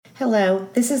Hello,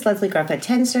 this is Leslie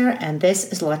Garza-Tenzer, and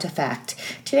this is Law to Fact.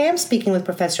 Today I'm speaking with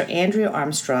Professor Andrea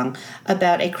Armstrong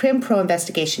about a Crim Pro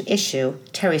investigation issue,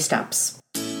 Terry stops.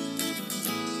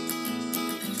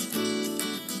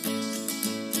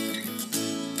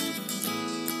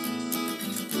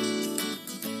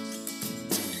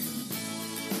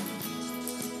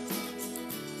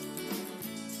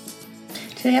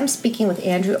 Today I'm speaking with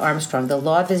Andrea Armstrong, the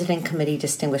Law Visiting Committee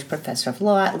Distinguished Professor of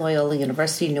Law at Loyola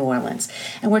University, New Orleans,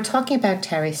 and we're talking about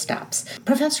Terry stops.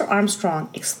 Professor Armstrong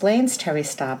explains Terry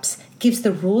stops, gives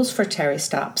the rules for Terry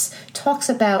stops, talks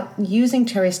about using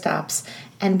Terry stops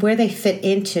and where they fit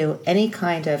into any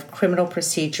kind of criminal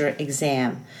procedure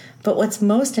exam. But what's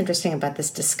most interesting about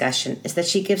this discussion is that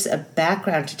she gives a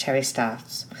background to Terry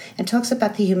stops and talks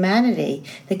about the humanity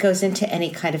that goes into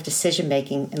any kind of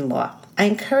decision-making in law. I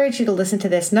encourage you to listen to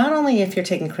this not only if you're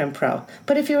taking Crim Pro,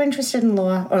 but if you're interested in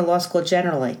law or law school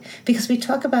generally, because we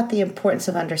talk about the importance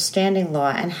of understanding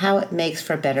law and how it makes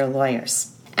for better lawyers.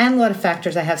 And Law to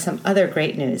Factors, I have some other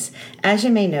great news. As you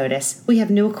may notice, we have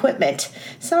new equipment.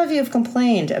 Some of you have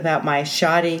complained about my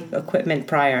shoddy equipment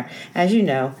prior. As you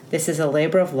know, this is a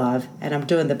labor of love, and I'm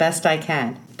doing the best I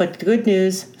can. But the good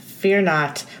news, fear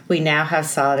not, we now have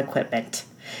solid equipment.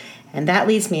 And that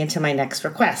leads me into my next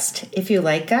request. If you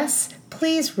like us,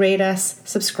 please rate us,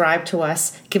 subscribe to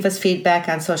us, give us feedback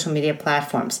on social media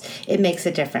platforms. It makes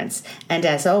a difference. And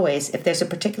as always, if there's a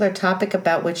particular topic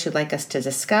about which you'd like us to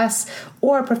discuss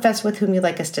or a professor with whom you'd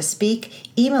like us to speak,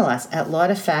 email us at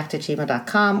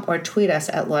lawtofact@gmail.com or tweet us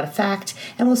at lawtofact,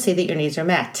 and we'll see that your needs are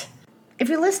met. If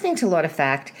you're listening to Law to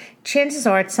Fact, chances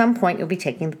are at some point you'll be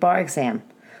taking the bar exam.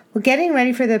 Well, getting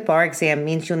ready for the bar exam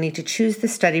means you'll need to choose the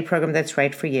study program that's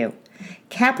right for you.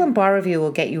 Kaplan Bar Review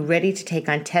will get you ready to take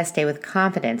on test day with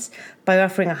confidence by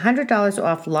offering $100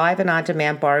 off live and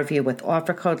on-demand bar review with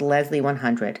offer code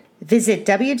Leslie100. Visit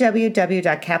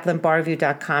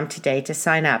www.kaplanbarreview.com today to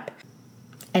sign up.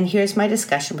 And here's my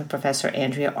discussion with Professor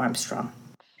Andrea Armstrong.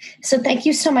 So thank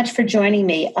you so much for joining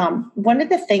me. One of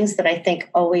the things that I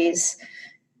think always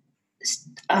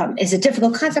is a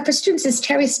difficult concept for students is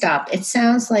Terry stop. It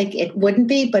sounds like it wouldn't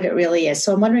be, but it really is.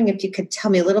 So I'm wondering if you could tell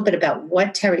me a little bit about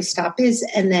what Terry stop is,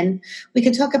 and then we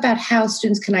can talk about how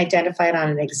students can identify it on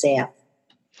an exam.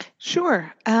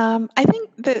 Sure. I think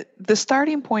the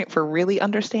starting point for really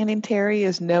understanding Terry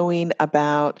is knowing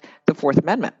about the Fourth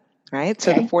Amendment, right?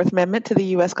 So the Fourth Amendment to the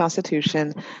U.S.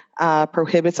 Constitution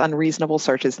prohibits unreasonable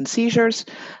searches and seizures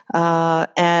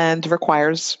and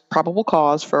requires probable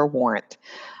cause for a warrant.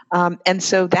 And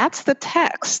so that's the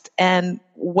text. And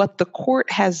what the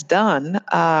court has done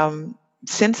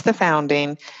since the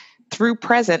founding through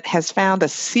present has found a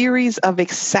series of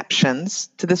exceptions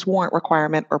to this warrant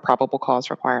requirement or probable cause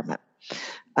requirement.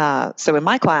 So in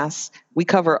my class, we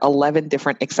cover 11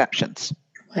 different exceptions,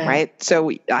 right? So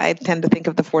I tend to think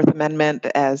of the Fourth Amendment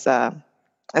as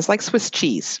like Swiss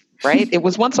cheese, right? It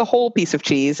was once a whole piece of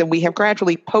cheese, and we have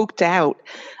gradually poked out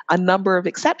a number of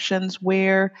exceptions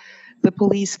where the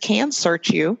police can search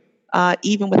you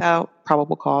even without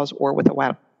probable cause or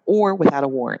without a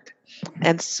warrant.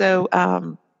 And so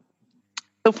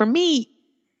for me,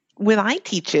 when I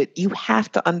teach it, you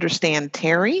have to understand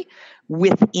Terry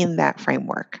within that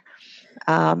framework.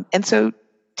 And so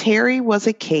Terry was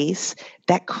a case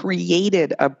that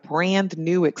created a brand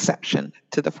new exception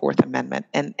to the Fourth Amendment.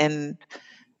 And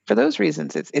for those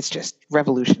reasons, it's just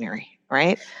revolutionary,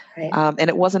 right? And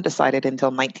it wasn't decided until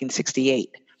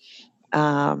 1968.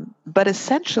 But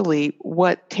essentially,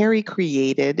 what Terry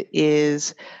created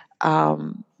is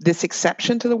this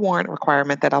exception to the warrant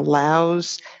requirement that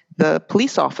allows the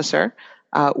police officer,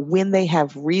 when they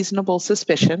have reasonable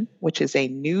suspicion, which is a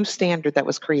new standard that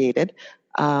was created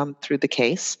through the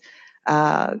case,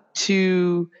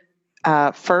 to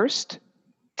first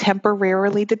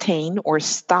temporarily detain or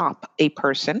stop a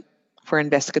person for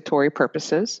investigatory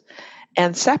purposes,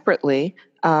 and separately,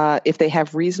 if they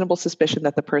have reasonable suspicion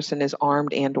that the person is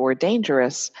armed and or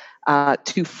dangerous,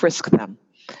 to frisk them.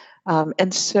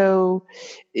 And so,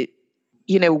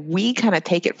 we kind of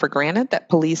take it for granted that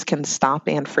police can stop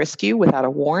and frisk you without a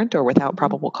warrant or without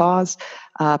probable cause,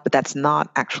 but that's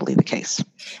not actually the case.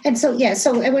 And so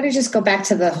I want to just go back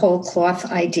to the whole cloth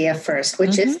idea first,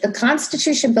 which is the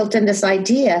Constitution built in this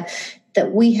idea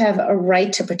that we have a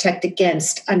right to protect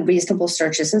against unreasonable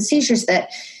searches and seizures,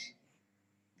 that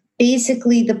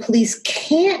basically the police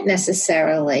can't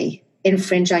necessarily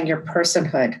infringe on your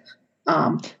personhood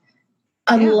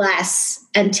unless,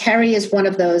 and Terry is one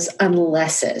of those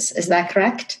unlesses. Is that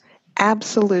correct?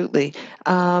 Absolutely.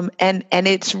 And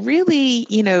it's really,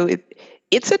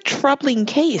 it's a troubling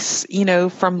case,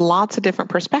 from lots of different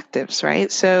perspectives,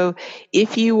 right? So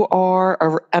if you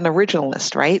are an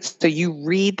originalist, right? So you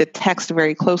read the text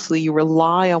very closely, you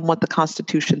rely on what the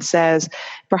Constitution says,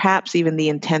 perhaps even the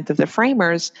intent of the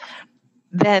framers,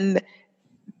 then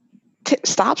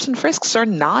stops and frisks are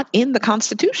not in the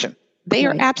Constitution. They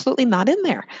are absolutely not in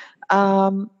there.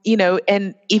 And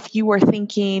if you are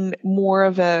thinking more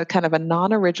of a kind of a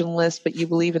non-originalist, but you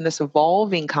believe in this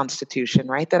evolving Constitution,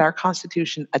 right, that our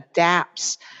Constitution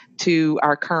adapts to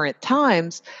our current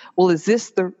times, well, is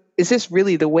this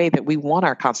really the way that we want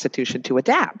our Constitution to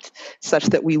adapt, such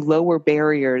that we lower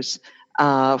barriers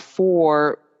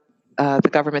for the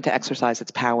government to exercise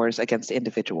its powers against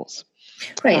individuals?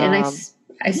 Right, and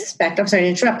I suspect, I'm sorry to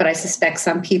interrupt, but I suspect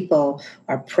some people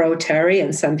are pro-Terry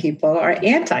and some people are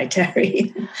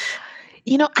anti-Terry.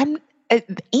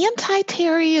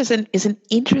 Anti-Terry is an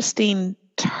interesting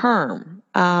term.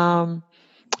 I'm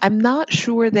not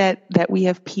sure that we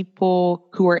have people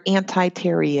who are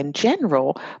anti-Terry in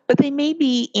general, but they may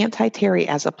be anti-Terry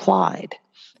as applied.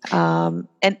 And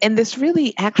this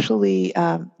really actually,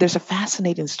 there's a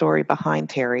fascinating story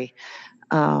behind Terry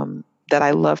that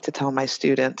I love to tell my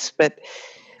students. But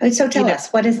so tell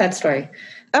us, what is that story?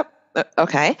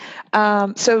 Okay.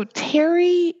 So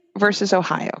Terry versus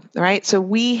Ohio, right? So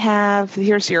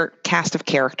here's your cast of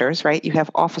characters, right? You have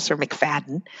Officer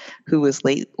McFadden, who was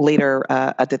later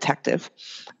a detective.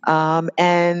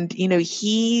 And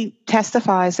he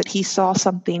testifies that he saw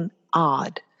something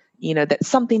odd, that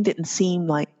something didn't seem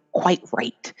like quite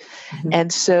right. Mm-hmm.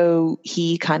 And so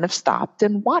he kind of stopped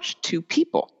and watched two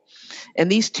people.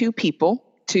 And these two people,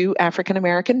 two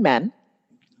African-American men,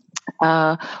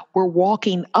 were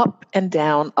walking up and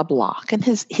down a block. And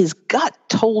his gut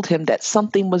told him that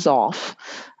something was off,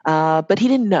 but he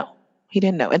didn't know.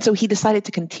 And so he decided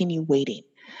to continue waiting.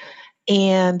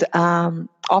 And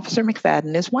Officer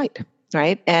McFadden is white,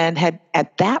 right? And had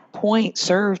at that point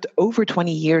served over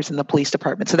 20 years in the police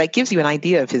department. So that gives you an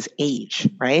idea of his age,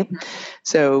 right?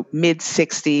 So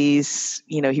mid-60s,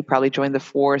 he probably joined the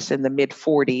force in the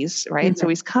mid-40s, right? Mm-hmm. So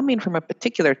he's coming from a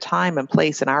particular time and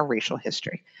place in our racial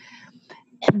history.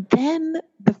 And then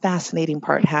the fascinating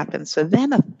part happens. So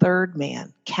then a third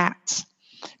man, Katz,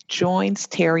 joins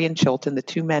Terry and Chilton, the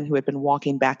two men who had been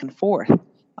walking back and forth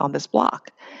on this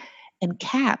block. And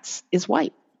Katz is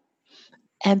white.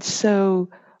 And so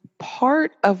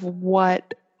part of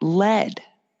what led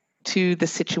to the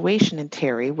situation in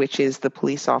Terry, which is the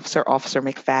police officer, Officer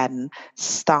McFadden,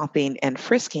 stopping and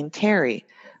frisking Terry,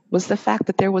 was the fact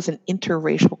that there was an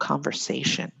interracial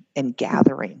conversation and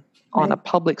gathering on a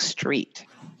public street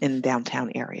in the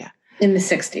downtown area. In the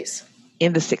 60s.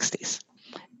 In the 60s.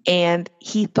 And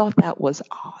he thought that was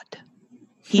odd.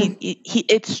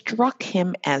 It struck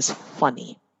him as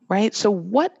funny. Right? So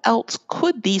what else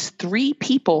could these three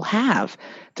people have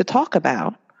to talk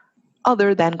about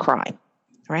other than crime?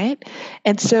 Right?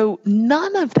 And so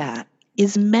none of that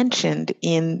is mentioned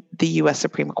in the U.S.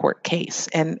 Supreme Court case.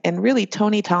 And really,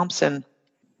 Tony Thompson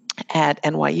at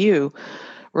NYU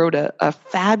wrote a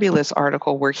fabulous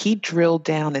article where he drilled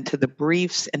down into the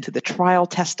briefs, into the trial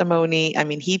testimony. I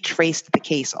mean, he traced the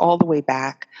case all the way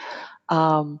back.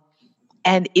 And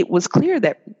it was clear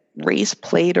that race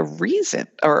played a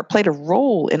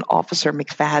role in Officer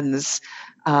McFadden's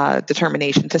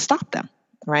determination to stop them,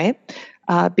 right?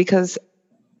 Because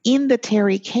in the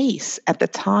Terry case, at the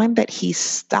time that he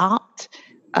stopped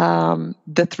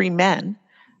the three men,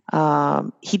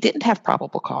 he didn't have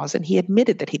probable cause, and he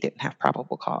admitted that he didn't have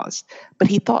probable cause, but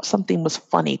he thought something was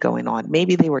funny going on.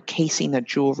 Maybe they were casing a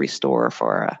jewelry store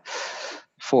for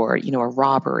a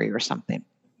robbery or something.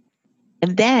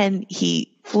 And then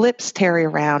he flips Terry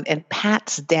around and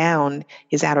pats down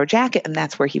his outer jacket, and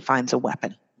that's where he finds a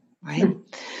weapon, right?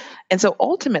 And so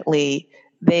ultimately,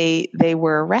 they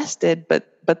were arrested,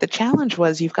 but the challenge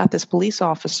was you've got this police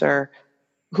officer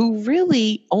who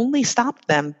really only stopped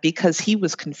them because he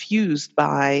was confused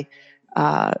by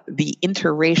the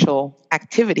interracial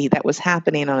activity that was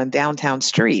happening on a downtown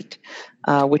street,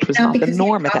 which was not the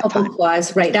norm at that time.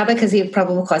 Right, not because he had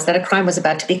probable cause that a crime was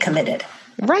about to be committed.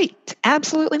 Right,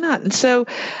 absolutely not. And so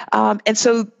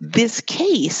this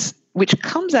case, which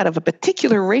comes out of a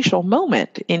particular racial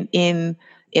moment in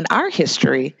our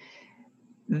history,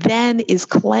 then is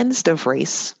cleansed of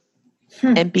race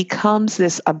and becomes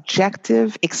this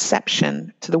objective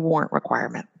exception to the warrant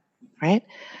requirement, right?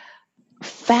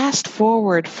 Fast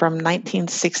forward from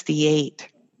 1968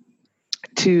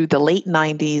 to the late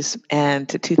 90s and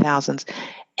to 2000s,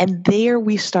 and there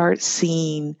we start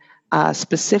seeing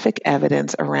specific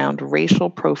evidence around racial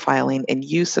profiling and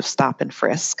use of stop and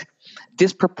frisk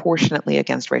disproportionately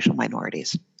against racial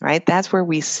minorities, right? That's where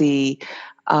we see,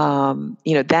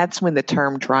 that's when the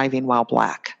term driving while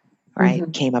black,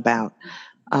 right, came about.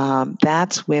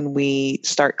 That's when we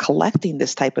start collecting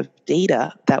this type of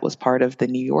data that was part of the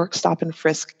New York stop and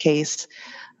frisk case,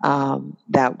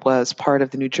 that was part of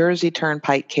the New Jersey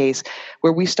Turnpike case,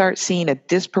 where we start seeing a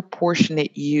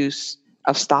disproportionate use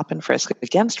of stop and frisk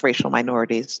against racial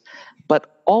minorities,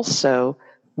 but also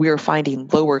we're finding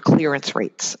lower clearance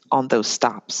rates on those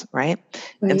stops, right?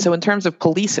 And so in terms of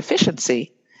police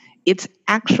efficiency, it's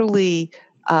actually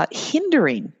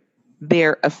hindering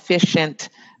their efficient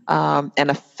and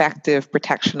effective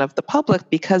protection of the public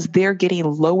because they're getting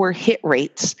lower hit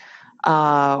rates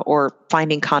or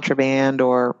finding contraband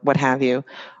or what have you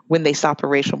when they stop a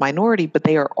racial minority, but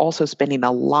they are also spending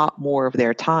a lot more of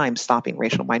their time stopping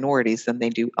racial minorities than they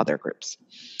do other groups.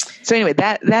 So anyway,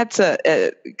 that's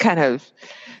a kind of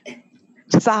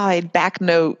side back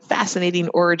note, fascinating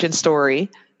origin story.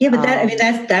 Yeah, but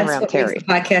that's what Terry. makes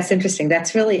the podcast interesting.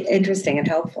 That's really interesting and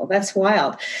helpful. That's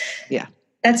wild. Yeah,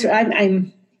 that's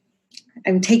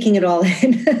I'm taking it all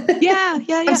in. Yeah.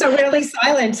 I'm so rarely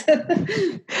silent.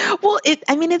 Well,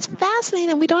 it's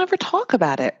fascinating. We don't ever talk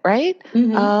about it, right?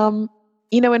 Mm-hmm.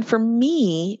 And for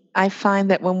me, I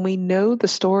find that when we know the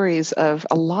stories of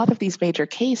a lot of these major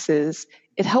cases,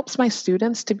 it helps my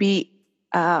students to be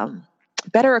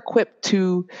better equipped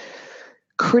to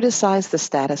criticize the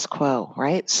status quo,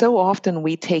 right? So often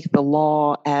we take the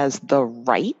law as the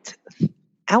right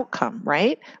outcome,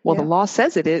 right? Well, the law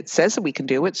says it says that we can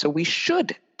do it, so we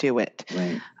should do it.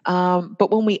 Right.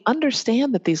 But when we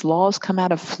understand that these laws come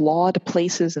out of flawed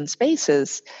places and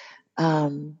spaces,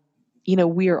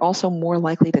 we are also more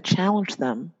likely to challenge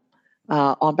them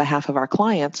on behalf of our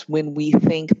clients when we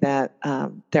think that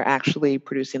they're actually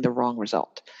producing the wrong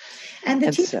result. And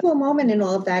the teachable moment in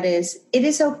all of that is it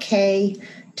is okay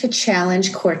to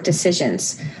challenge court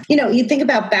decisions. You think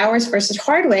about Bowers versus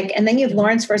Hardwick, and then you have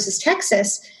Lawrence versus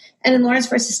Texas. And in Lawrence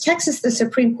versus Texas, the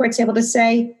Supreme Court's able to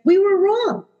say, we were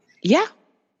wrong. Yeah.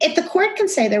 If the court can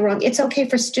say they're wrong, it's okay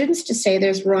for students to say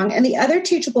there's wrong. And the other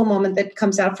teachable moment that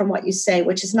comes out from what you say,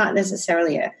 which is not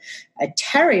necessarily a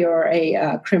Terry or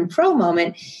a Crim Pro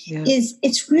moment, is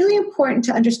it's really important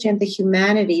to understand the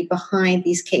humanity behind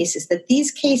these cases, that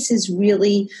these cases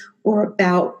really were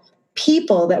about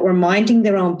people that were minding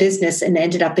their own business and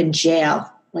ended up in jail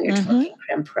when you're talking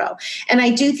Crim Pro. And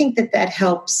I do think that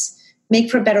helps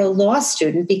make for a better law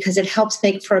student because it helps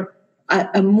make for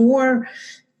a more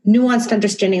nuanced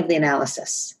understanding of the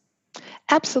analysis.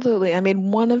 Absolutely.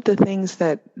 One of the things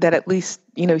that at least,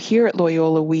 here at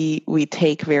Loyola, we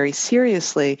take very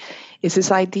seriously is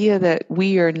this idea that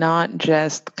we are not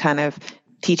just kind of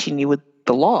teaching you with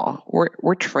the law.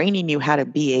 We're training you how to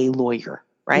be a lawyer,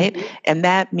 right? Mm-hmm. And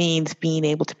that means being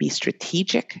able to be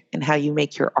strategic in how you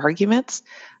make your arguments,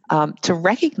 to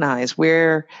recognize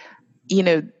where,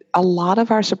 a lot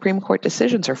of our Supreme Court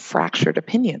decisions are fractured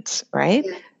opinions, right?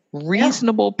 Yeah.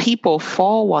 Reasonable people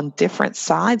fall on different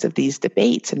sides of these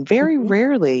debates, and very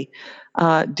rarely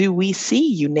do we see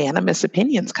unanimous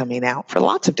opinions coming out for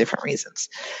lots of different reasons.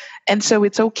 And so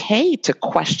it's okay to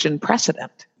question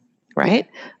precedent, right?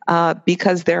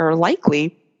 Because there are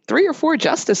likely 3 or 4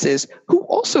 justices who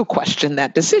also question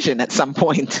that decision at some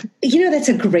point. That's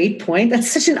a great point.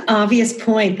 That's such an obvious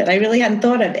point that I really hadn't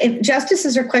thought of. If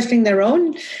justices are questioning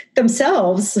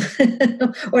themselves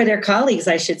or their colleagues,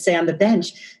 I should say, on the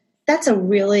bench, that's a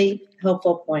really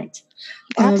helpful point.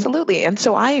 Absolutely. And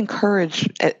so I encourage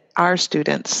our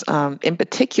students, in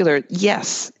particular,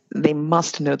 yes, they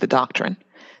must know the doctrine.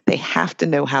 They have to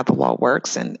know how the law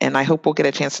works. And I hope we'll get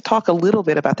a chance to talk a little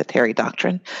bit about the Terry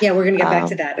doctrine. Yeah, we're going to get back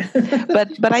to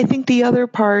that. but I think the other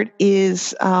part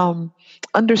is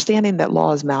understanding that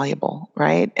law is malleable,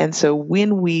 right? And so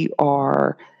when we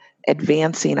are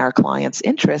advancing our clients'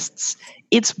 interests,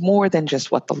 it's more than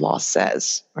just what the law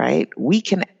says, right? We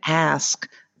can ask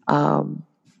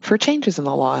for changes in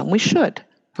the law, and we should,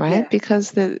 right? Yeah.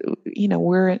 Because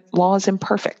law is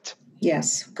imperfect.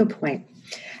 Yes, good point.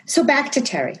 So back to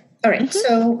Terry. All right.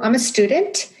 So I'm a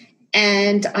student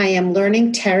and I am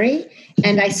learning Terry.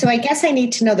 And I guess I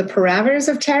need to know the parameters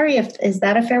of Terry. Is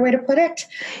that a fair way to put it?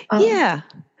 Yeah.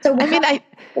 So what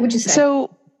would you say?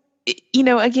 So,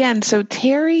 again, so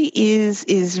Terry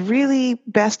is really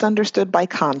best understood by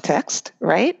context,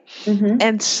 right? Mm-hmm.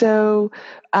 And so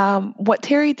what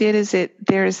Terry did is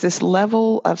there's this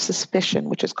level of suspicion,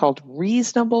 which is called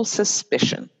reasonable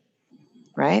suspicion.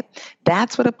 Right?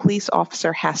 That's what a police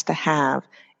officer has to have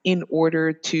in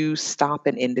order to stop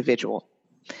an individual.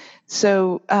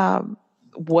 So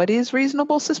what is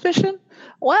reasonable suspicion?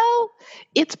 Well,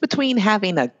 it's between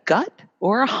having a gut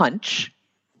or a hunch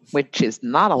which is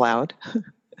not allowed,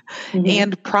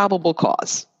 and probable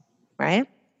cause, right?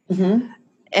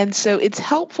 And so it's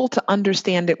helpful to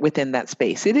understand it within that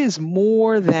space. It is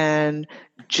more than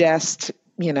just,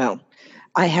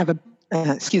 I have a,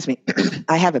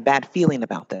 I have a bad feeling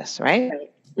about this, right?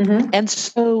 And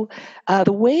so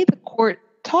the way the court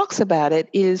talks about it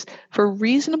is for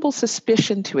reasonable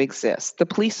suspicion to exist, the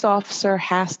police officer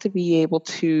has to be able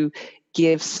to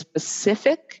give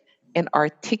specific and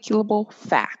articulable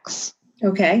facts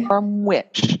from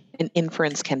which an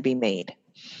inference can be made.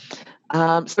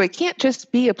 So it can't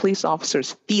just be a police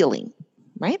officer's feeling,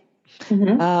 right?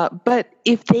 But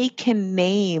if they can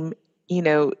name,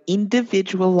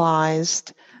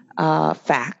 individualized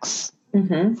facts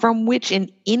from which an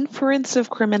inference of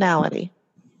criminality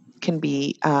can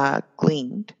be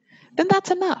gleaned, then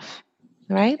that's enough,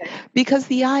 right? Because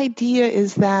the idea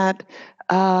is that,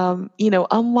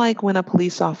 unlike when a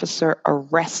police officer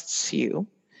arrests you,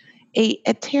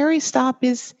 a Terry stop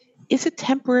is a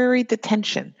temporary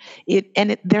detention.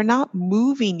 They're not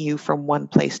moving you from one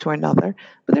place to another,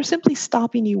 but they're simply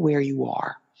stopping you where you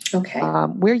are,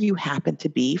 where you happen to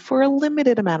be for a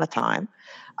limited amount of time,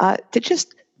 to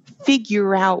just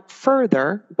figure out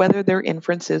further whether their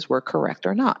inferences were correct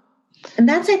or not. And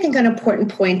that's, I think, an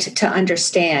important point to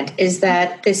understand, is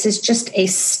that this is just a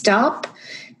stop.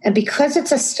 And because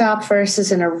it's a stop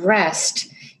versus an arrest,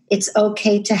 it's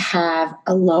okay to have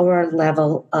a lower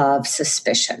level of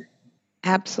suspicion.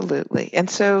 Absolutely.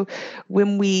 And so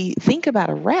when we think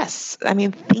about arrests,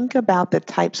 think about the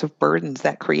types of burdens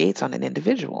that creates on an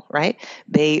individual, right?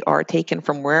 They are taken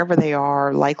from wherever they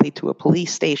are, likely to a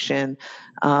police station.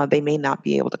 They may not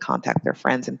be able to contact their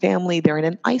friends and family. They're in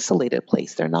an isolated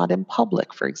place. They're not in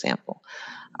public, for example.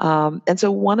 And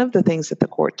so one of the things that the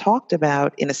court talked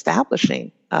about in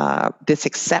establishing this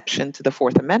exception to the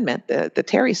Fourth Amendment, the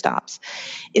Terry stops,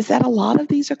 is that a lot of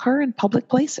these occur in public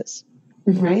places.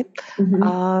 Right.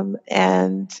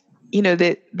 And,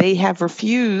 that they have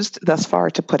refused thus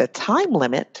far to put a time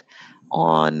limit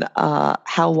on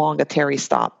how long a Terry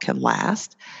stop can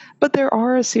last. But there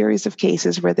are a series of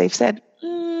cases where they've said,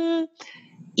 3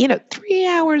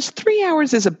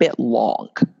 hours is a bit long.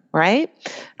 Right.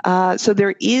 So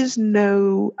there is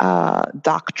no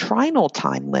doctrinal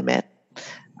time limit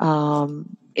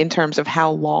in terms of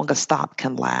how long a stop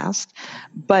can last,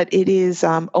 but it is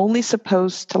only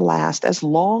supposed to last as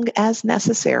long as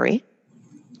necessary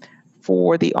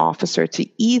for the officer to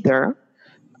either,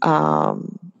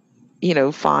 find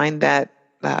that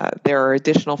there are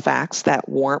additional facts that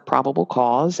warrant probable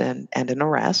cause and an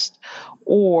arrest,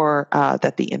 or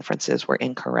that the inferences were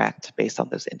incorrect based on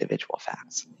those individual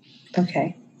facts.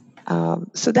 Okay.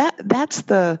 So that's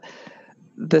the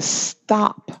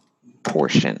stop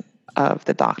portion of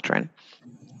the doctrine.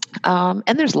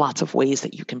 And there's lots of ways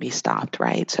that you can be stopped,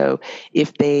 right? So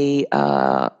if they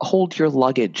hold your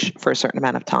luggage for a certain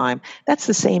amount of time, that's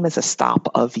the same as a stop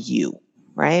of you,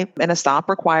 right? And a stop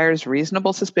requires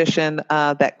reasonable suspicion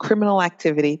that criminal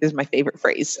activity, this is my favorite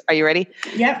phrase. Are you ready?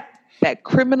 Yep. That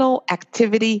criminal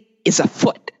activity is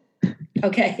afoot.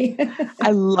 Okay.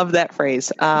 I love that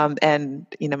phrase. And,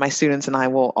 my students and I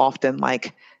will often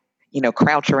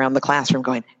crouch around the classroom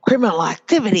going, criminal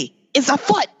activity is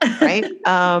afoot, right?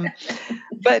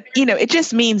 But, it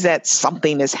just means that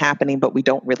something is happening, but we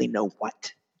don't really know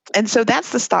what. And so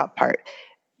that's the stop part.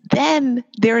 Then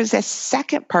there is a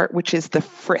second part, which is the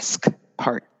frisk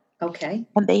part. Okay.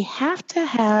 And they have to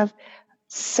have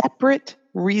separate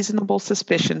reasonable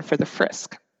suspicion for the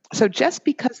frisk. So just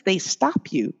because they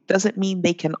stop you doesn't mean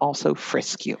they can also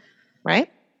frisk you, right?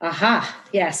 Aha.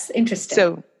 Yes. Interesting.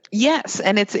 So yes,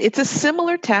 and it's a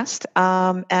similar test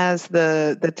as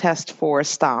the test for a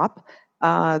stop.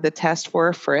 The test for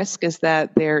a frisk is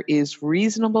that there is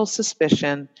reasonable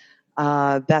suspicion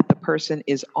that the person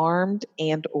is armed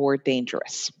and or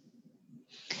dangerous.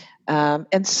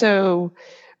 And so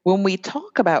when we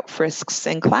talk about frisks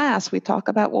in class, we talk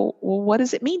about, well, what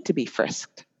does it mean to be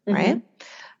frisked, right?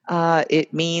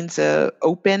 It means an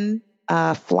open,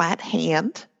 flat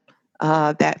hand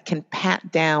that can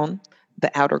pat down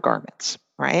the outer garments,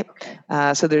 right?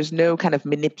 So there's no kind of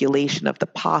manipulation of the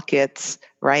pockets,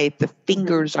 right? The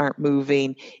fingers aren't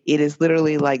moving. It is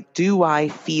literally like, do I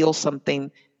feel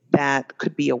something that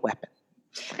could be a weapon?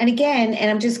 And again, and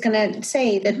I'm just going to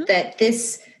say that, that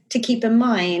this, to keep in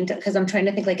mind, because I'm trying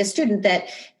to think like a student, that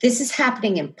this is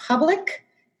happening in public.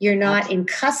 You're not in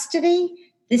custody.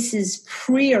 This is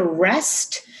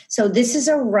pre-arrest. So this is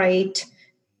a right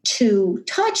to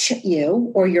touch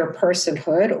you or your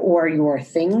personhood or your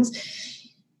things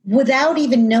without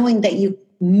even knowing that you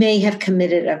may have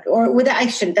committed, or without,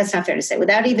 that's not fair to say,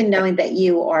 without even knowing that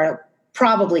you are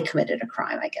probably committed a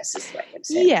crime, I guess is the way I would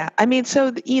say. Yeah. I mean,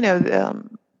 so,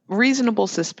 reasonable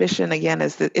suspicion, again,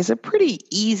 is a pretty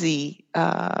easy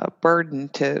burden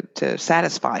to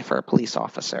satisfy for a police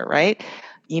officer, right?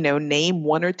 Name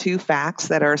one or two facts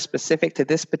that are specific to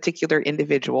this particular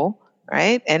individual,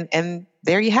 right? And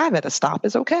there you have it. A stop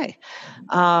is okay.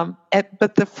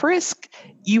 But the frisk,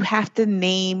 you have to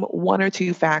name one or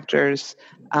two factors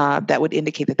that would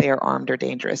indicate that they are armed or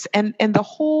dangerous. And the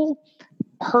whole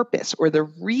purpose or the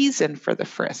reason for the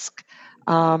frisk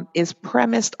is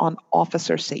premised on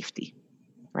officer safety,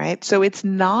 right? So it's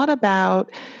not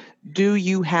about, do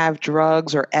you have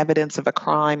drugs or evidence of a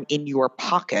crime in your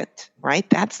pocket, right?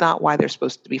 That's not why they're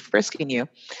supposed to be frisking you.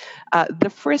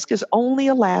 The frisk is only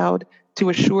allowed to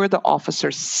assure the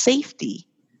officer's safety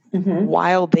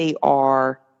while they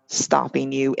are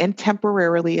stopping you and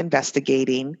temporarily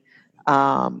investigating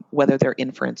whether their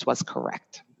inference was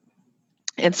correct.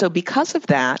 And so because of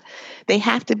that, they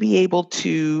have to be able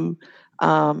to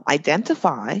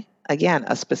identify, again,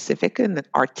 a specific and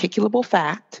articulable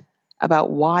fact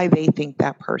about why they think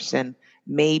that person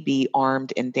may be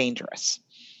armed and dangerous.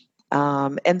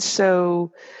 And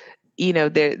so,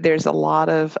 there's a lot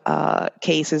of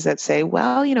cases that say,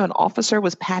 well, an officer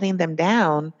was patting them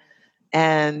down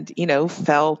and,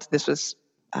 felt this was,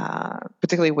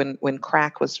 particularly when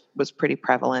crack was pretty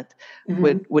prevalent,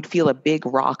 would feel a big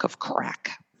rock of crack,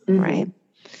 right?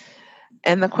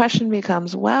 And the question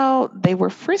becomes, well, they were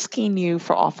frisking you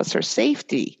for officer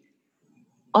safety.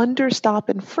 Under stop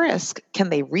and frisk,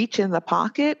 can they reach in the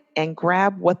pocket and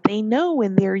grab what they know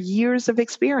in their years of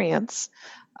experience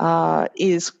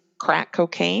is crack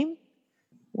cocaine?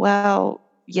 Well,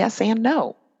 yes and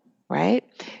no, right?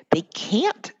 They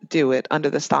can't do it under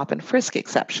the stop and frisk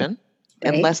exception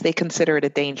unless they consider it a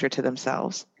danger to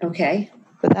themselves. Okay.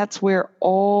 But that's where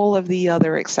all of the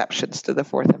other exceptions to the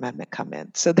Fourth Amendment come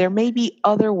in. So there may be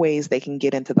other ways they can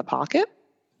get into the pocket,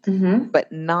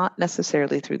 but not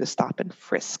necessarily through the stop and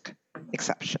frisk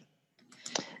exception.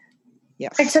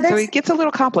 Yes. Right, so it gets a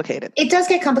little complicated. It does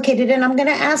get complicated. And I'm going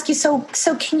to ask you, so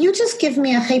can you just give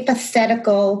me a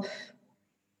hypothetical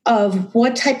of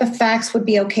what type of facts would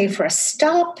be okay for a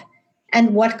stop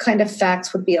and what kind of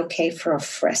facts would be okay for a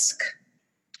frisk?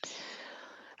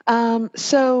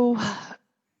 So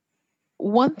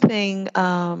one thing,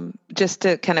 just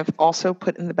to kind of also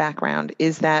put in the background,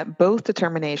 is that both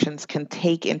determinations can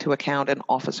take into account an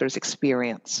officer's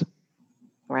experience,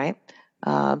 right?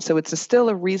 So it's still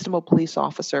a reasonable police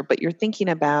officer, but you're thinking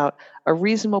about a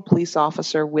reasonable police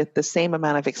officer with the same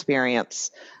amount of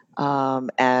experience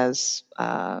as,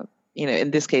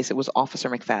 in this case, it was Officer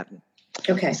McFadden.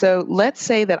 Okay. So let's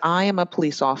say that I am a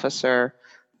police officer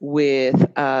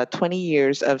with 20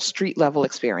 years of street level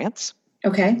experience.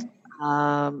 Okay.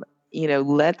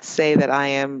 Let's say that I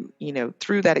am,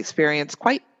 through that experience,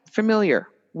 quite familiar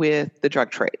with the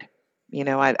drug trade.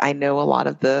 I know a lot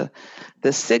of the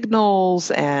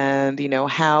signals and,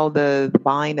 how the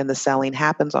buying and the selling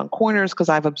happens on corners because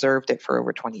I've observed it for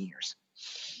over 20 years.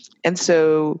 And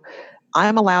so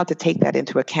I'm allowed to take that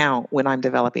into account when I'm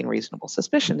developing reasonable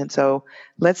suspicion. And so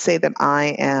let's say that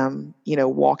I am,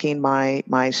 walking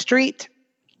my street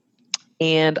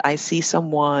and I see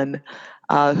someone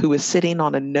who is sitting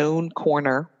on a known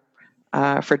corner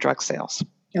for drug sales.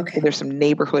 Okay. So there's some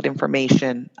neighborhood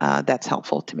information that's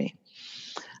helpful to me.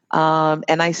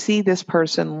 And I see this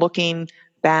person looking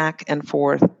back and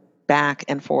forth,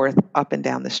 up and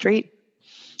down the street.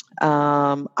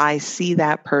 I see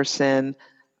that person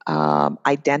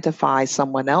identify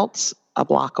someone else a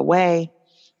block away,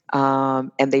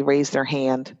 and they raise their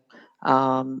hand.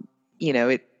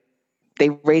 They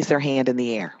raise their hand in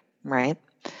the air, right?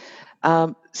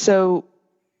 So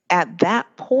at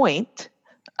that point,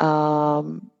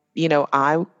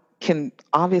 I can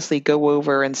obviously go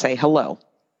over and say hello,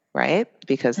 right?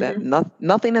 Because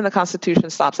nothing in the Constitution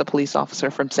stops a police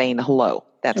officer from saying hello.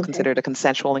 That's considered a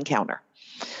consensual encounter.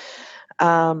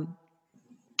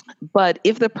 But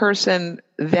if the person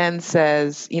then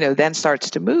says, then starts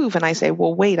to move, and I say,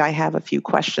 well, wait, I have a few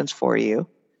questions for you.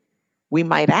 We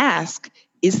might ask,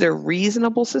 is there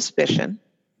reasonable suspicion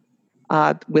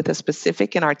with a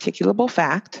specific and articulable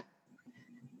fact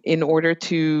in order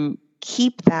to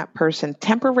keep that person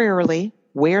temporarily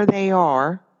where they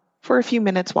are for a few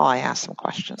minutes while I ask some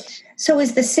questions? So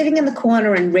is the sitting in the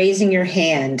corner and raising your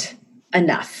hand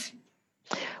enough?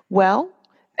 Well,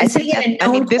 this is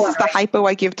the hypo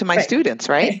I give to my students,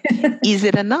 right? Is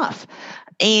it enough?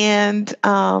 And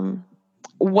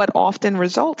what often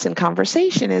results in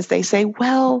conversation is they say,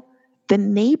 well, the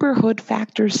neighborhood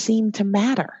factors seem to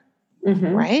matter,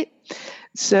 right?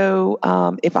 So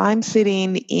if I'm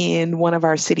sitting in one of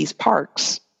our city's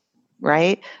parks,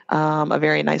 right? A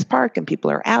very nice park and people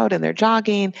are out and they're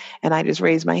jogging and I just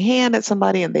raise my hand at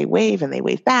somebody and they wave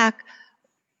back.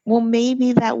 Well,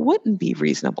 maybe that wouldn't be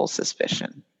reasonable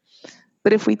suspicion.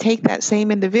 But if we take that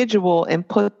same individual and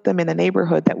put them in a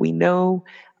neighborhood that we know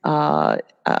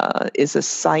is a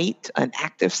site, an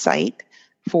active site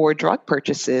for drug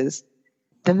purchases,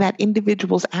 then that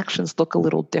individual's actions look a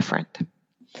little different.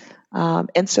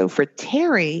 And so for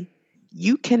Terry,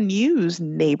 you can use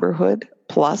neighborhood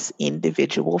plus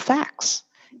individual facts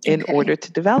in order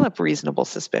to develop reasonable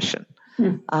suspicion.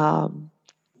 And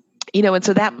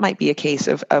so that might be a case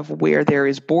of where there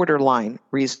is borderline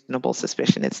reasonable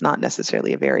suspicion. It's not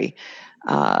necessarily a very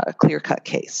clear-cut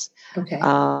case. Okay.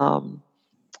 Other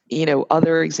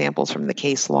examples from the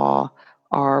case law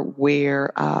are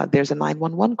where there's a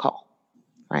 911 call,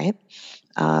 right?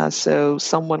 So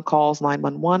someone calls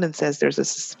 911 and says there's a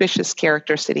suspicious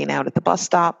character sitting out at the bus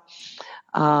stop.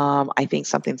 I think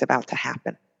something's about to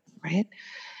happen, right?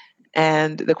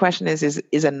 And the question is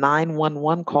a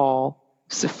 911 call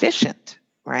sufficient,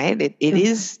 right? It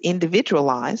is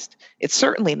individualized. It's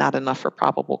certainly not enough for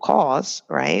probable cause,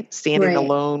 right? Standing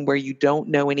alone where you don't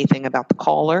know anything about the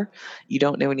caller, you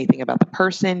don't know anything about the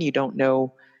person, you don't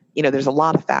know, there's a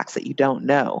lot of facts that you don't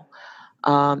know.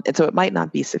 And so it might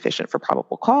not be sufficient for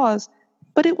probable cause,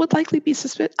 but it would likely be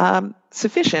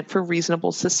sufficient for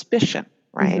reasonable suspicion,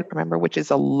 right? Remember, which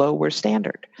is a lower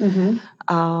standard.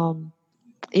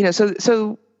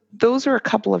 So those are a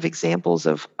couple of examples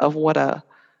of what a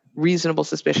reasonable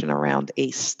suspicion around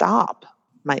a stop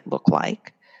might look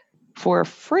like. For a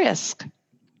frisk,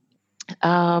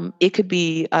 it could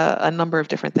be a number of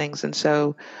different things. And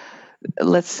so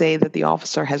let's say that the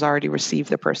officer has already received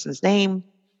the person's name.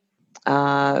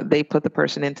 They put the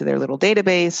person into their little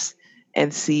database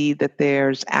and see that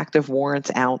there's active warrants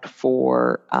out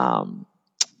for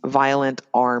violent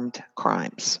armed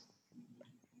crimes.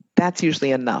 That's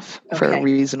usually enough for a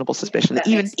reasonable suspicion.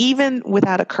 Even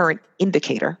without a current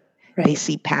indicator, they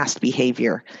see past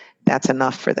behavior. That's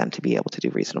enough for them to be able to do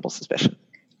reasonable suspicion.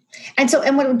 And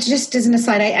what, just as an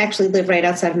aside, I actually live right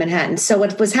outside of Manhattan. So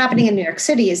what was happening in New York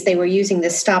City is they were using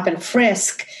this stop and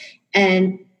frisk,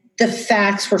 and the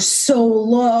facts were so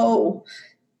low.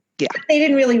 Yeah, they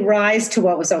didn't really rise to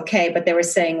what was okay, but they were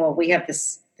saying, well, we have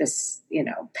this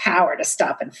power to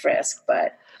stop and frisk,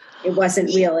 but it wasn't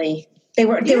really. They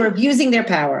were abusing their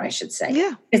power, I should say.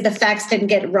 Yeah. Because the facts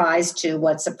didn't rise to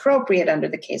what's appropriate under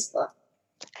the case law.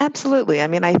 Absolutely. I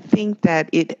mean, I think that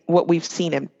what we've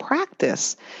seen in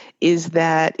practice is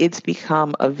that it's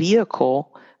become a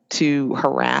vehicle to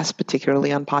harass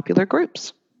particularly unpopular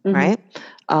groups, right?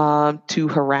 To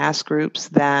harass groups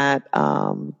that,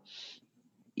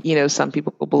 some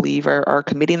people believe are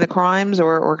committing the crimes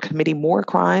or committing more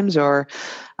crimes, or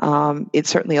it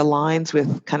certainly aligns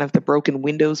with kind of the broken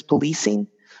windows policing,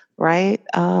 right?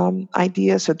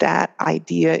 Idea. So that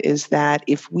idea is that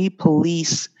if we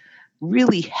police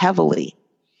really heavily,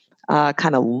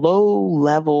 kind of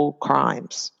low-level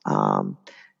crimes,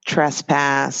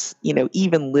 trespass,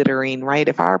 even littering, right?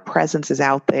 If our presence is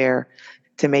out there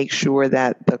to make sure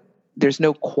that there's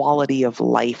no quality of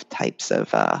life types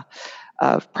of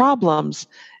problems,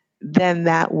 then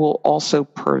that will also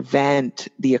prevent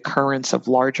the occurrence of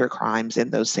larger crimes in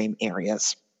those same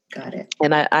areas. Got it.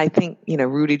 And I think,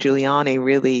 Rudy Giuliani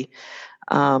really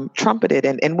trumpeted,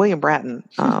 and William Bratton,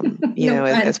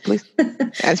 as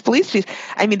police chief,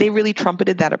 I mean, they really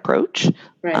trumpeted that approach.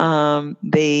 Right.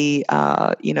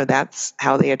 That's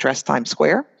how they addressed Times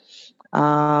Square,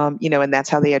 and that's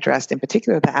how they addressed, in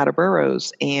particular, the outer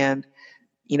boroughs. And,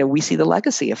 we see the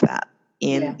legacy of that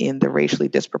in the racially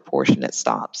disproportionate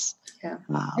stops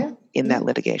in that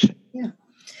litigation. Yeah.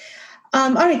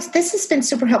 All right. This has been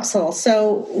super helpful.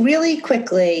 So really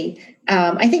quickly,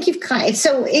 I think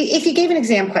so if you gave an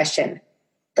exam question,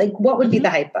 like what would be the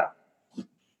hypo?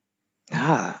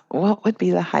 What would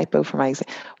be the hypo for my exam?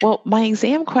 Well, my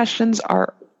exam questions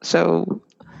are,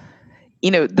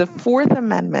 the Fourth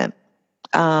Amendment,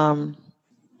 the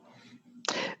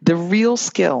real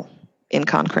skill in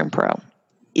Concrim Pro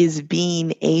is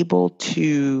being able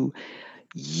to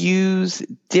use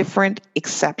different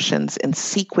exceptions and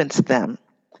sequence them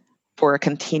for a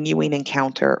continuing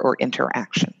encounter or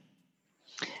interaction.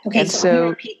 Okay, and so I'm going to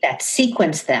repeat that.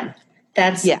 Sequence them.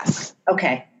 That's yes.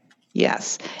 Okay.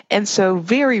 Yes. And so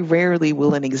very rarely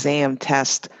will an exam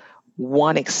test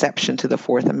one exception to the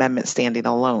Fourth Amendment standing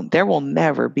alone. There will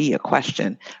never be a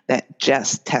question that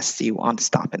just tests you on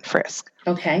stop and frisk.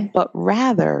 Okay. But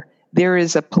rather, there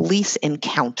is a police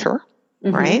encounter,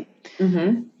 right?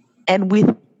 Mm-hmm. And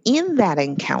within that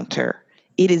encounter,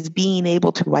 it is being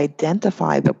able to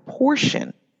identify the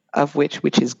portion of which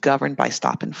is governed by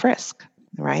stop and frisk,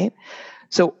 right?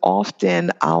 So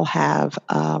often I'll have,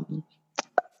 an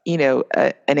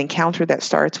encounter that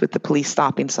starts with the police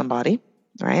stopping somebody,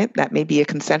 right? That may be a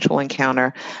consensual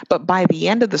encounter, but by the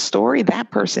end of the story,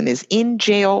 that person is in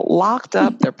jail, locked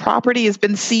up, their property has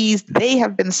been seized, they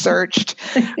have been searched,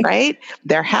 right?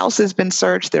 Their house has been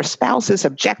searched, their spouse is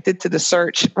objected to the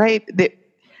search, right?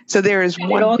 So there is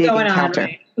one big encounter.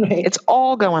 Right. It's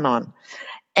all going on.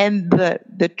 And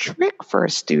the trick for a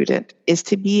student is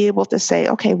to be able to say,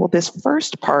 okay, well, this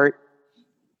first part,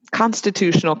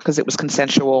 constitutional because it was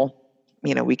consensual,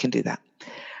 we can do that.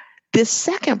 This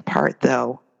second part,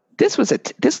 though, this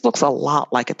looks a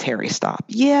lot like a Terry stop.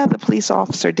 Yeah, the police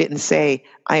officer didn't say,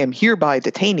 I am hereby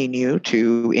detaining you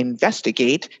to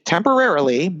investigate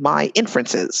temporarily my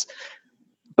inferences.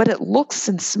 But it looks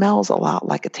and smells a lot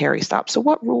like a Terry stop. So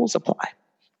what rules apply?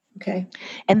 Okay.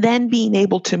 And then being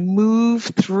able to move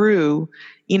through,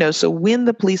 so when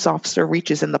the police officer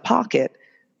reaches in the pocket,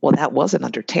 well, that wasn't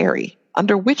under Terry.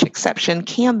 Under which exception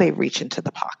can they reach into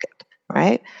the pocket,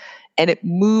 right? And it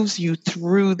moves you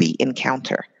through the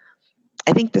encounter.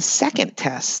 I think the second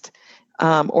test,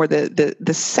 or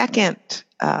the second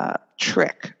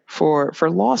trick for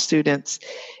law students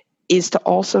is to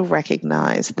also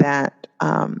recognize that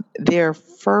their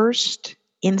first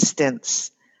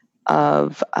instance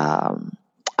of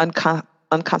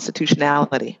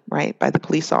unconstitutionality, right, by the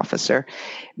police officer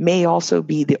may also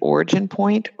be the origin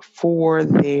point for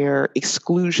their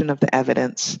exclusion of the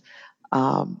evidence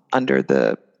under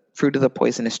the fruit of the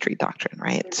poisonous tree doctrine,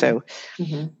 right?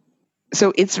 Mm-hmm.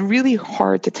 So it's really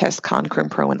hard to test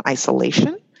concurrent pro in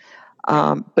isolation,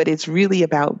 but it's really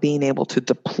about being able to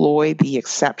deploy the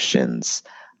exceptions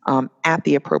at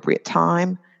the appropriate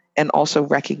time and also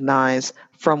recognize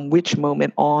from which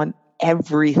moment on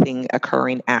everything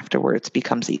occurring afterwards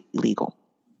becomes illegal.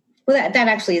 Well, that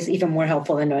actually is even more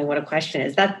helpful than knowing what a question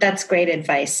is. That's great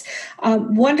advice.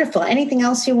 Wonderful. Anything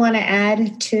else you want to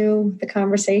add to the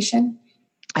conversation?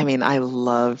 I mean, I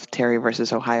love Terry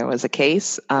versus Ohio as a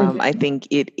case. I think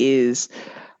it is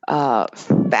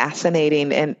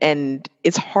fascinating, and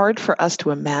it's hard for us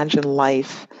to imagine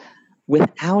life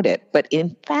without it. But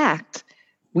in fact,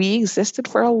 we existed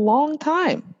for a long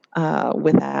time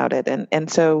without it. And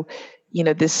so,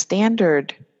 this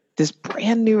standard, this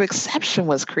brand new exception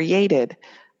was created.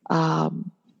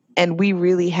 And we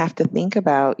really have to think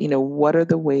about, what are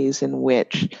the ways in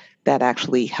which that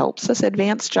actually helps us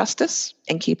advance justice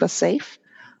and keep us safe?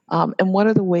 And what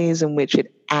are the ways in which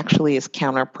it actually is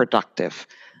counterproductive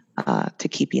to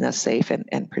keeping us safe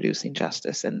and producing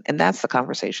justice? And that's the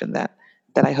conversation that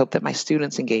I hope that my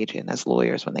students engage in as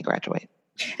lawyers when they graduate.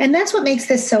 And that's what makes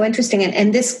this so interesting.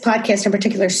 And this podcast in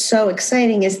particular is so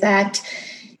exciting, is that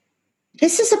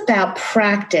this is about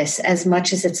practice as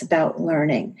much as it's about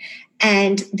learning.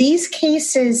 And these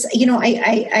cases,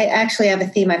 I actually have a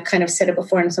theme. I've kind of said it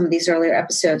before in some of these earlier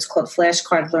episodes called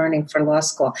flashcard learning for law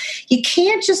school. You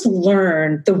can't just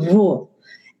learn the rule,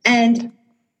 and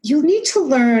you need to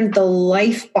learn the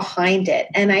life behind it.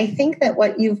 And I think that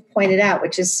what you've pointed out,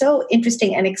 which is so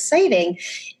interesting and exciting,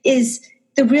 is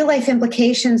the real life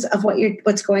implications of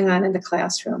what's going on in the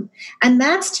classroom. And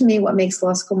that's, to me, what makes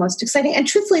law school most exciting. And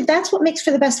truthfully, that's what makes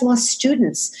for the best law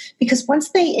students, because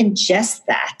once they ingest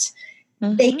that,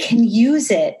 they can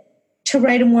use it to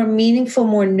write a more meaningful,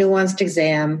 more nuanced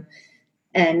exam.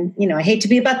 And, I hate to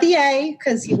be about the A,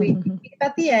 because we speak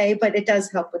about the A, but it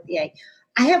does help with the A.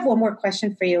 I have one more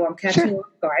question for you. I'm catching you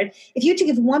off guard. If you had to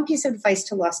give one piece of advice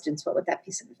to law students, what would that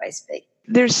piece of advice be?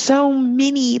 There's so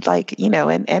many,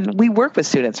 and we work with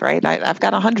students, right? I've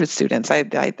got 100 students. I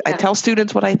tell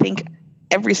students what I think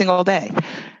every single day.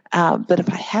 But if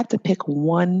I had to pick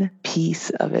one piece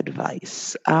of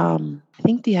advice, I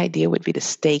think the idea would be to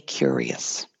stay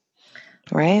curious,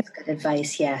 right? That's good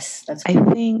advice. Yes. I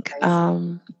think,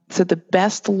 so the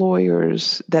best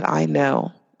lawyers that I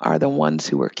know are the ones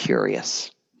who are curious.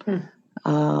 And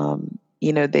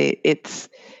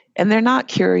they're not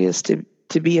curious to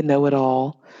be a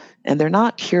know-it-all, and they're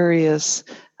not curious,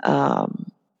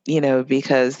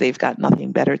 because they've got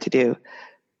nothing better to do.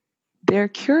 They're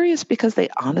curious because they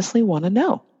honestly want to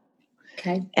know.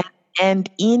 Okay. And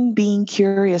in being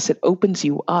curious, it opens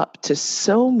you up to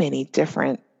so many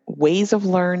different ways of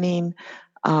learning,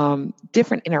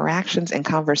 different interactions and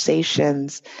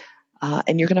conversations.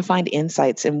 And you're going to find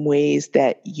insights in ways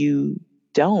that you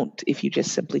don't if you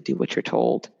just simply do what you're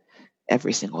told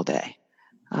every single day.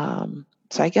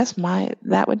 So I guess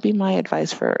that would be my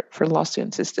advice for law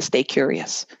students, is to stay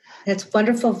curious. That's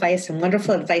wonderful advice, and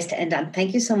wonderful advice to end on.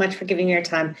 Thank you so much for giving me your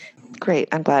time. Great.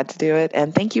 I'm glad to do it.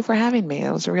 And thank you for having me.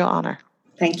 It was a real honor.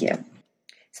 Thank you.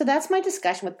 So that's my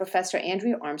discussion with Professor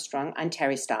Andrea Armstrong on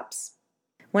Terry Stops.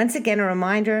 Once again, a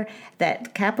reminder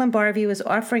that Kaplan Bar Review is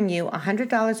offering you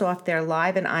 $100 off their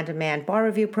live and on-demand bar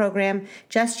review program.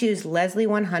 Just use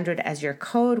Leslie100 as your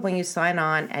code when you sign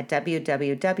on at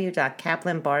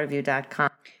www.kaplanbarreview.com.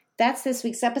 That's this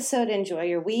week's episode. Enjoy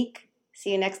your week.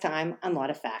 See you next time on Law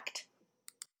to Fact.